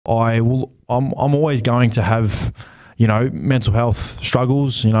I'm always going to have, you know, mental health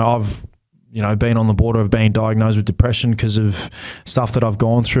struggles. You know, I've, you know, been on the border of being diagnosed with depression because of stuff that I've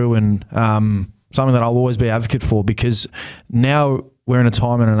gone through, and something that I'll always be advocate for, because now we're in a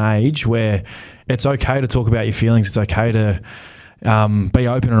time and an age where it's okay to talk about your feelings. It's okay to be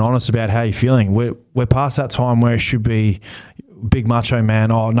open and honest about how you're feeling. We're past that time where it should be big macho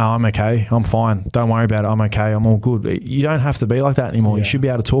man. Oh no, I'm okay. I'm fine. Don't worry about it. I'm okay. I'm all good. You don't have to be like that anymore. You should be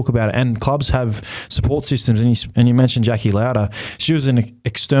able to talk about it. And clubs have support systems. And you mentioned Jackie Lauder. She was an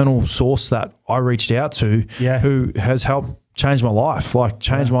external source that I reached out to, who has helped change my life, like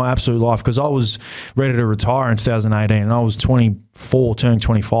change my absolute life, because I was ready to retire in 2018 and I was 24, turning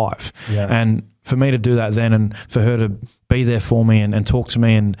 25. And for me to do that then, and for her to be there for me and talk to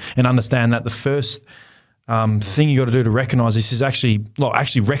me and understand that the first thing you got to do to recognize this is actually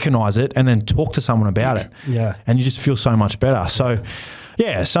recognize it and then talk to someone about it. And you just feel so much better. So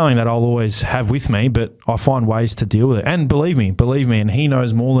yeah, something that I'll always have with me, but I find ways to deal with it. And believe me, and he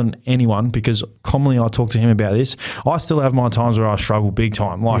knows more than anyone, because commonly I talk to him about this. I still have my times where I struggle big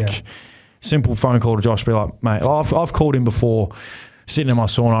time. Like simple phone call to Josh, be like, mate, I've called him before sitting in my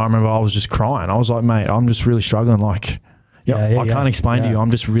sauna. I remember I was just crying. I was like, mate, I'm just really struggling. Like, I can't explain to you. I'm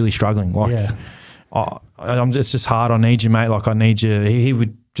just really struggling. Like, it's just hard. I need you, mate. Like, I need you. He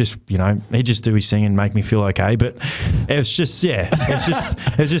would just, you know, he'd just do his thing and make me feel okay. But it's just,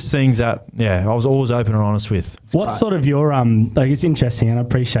 it's just things that, I was always open and honest with. What's sort of your, like, it's interesting, and I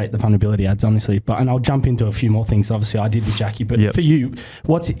appreciate the vulnerability ads, honestly, and I'll jump into a few more things, obviously, I did with Jackie, but for you,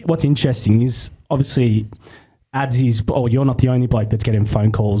 what's interesting is, obviously, ads is, you're not the only bloke that's getting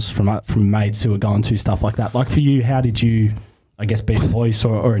phone calls from mates who are going through stuff like that. Like, for you, how did you, I guess, be a voice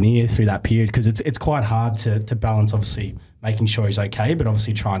or an ear through that period? Because it's quite hard to balance, obviously, making sure he's okay, but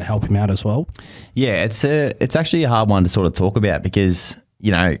obviously trying to help him out as well. Yeah, it's actually a hard one to sort of talk about, because,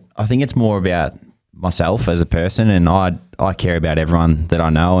 you know, I think it's more about myself as a person, and I care about everyone that I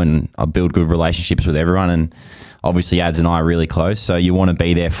know, and I build good relationships with everyone, and obviously Ads and I are really close, so you want to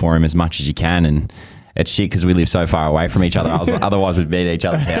be there for him as much as you can. And it's shit because we live so far away from each other. Otherwise we'd be at each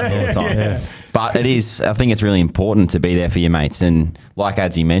other's house all the time. But it is, I think it's really important to be there for your mates. And like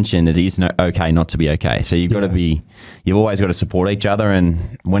Adsy mentioned, it is okay not to be okay. So you've got to be, you've always got to support each other.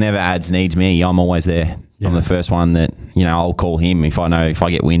 And whenever Ads needs me, I'm always there. I'm the first one that, you know, I'll call him if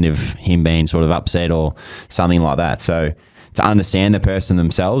I get wind of him being sort of upset or something like that. So to understand the person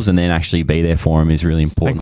themselves and then actually be there for him is really important.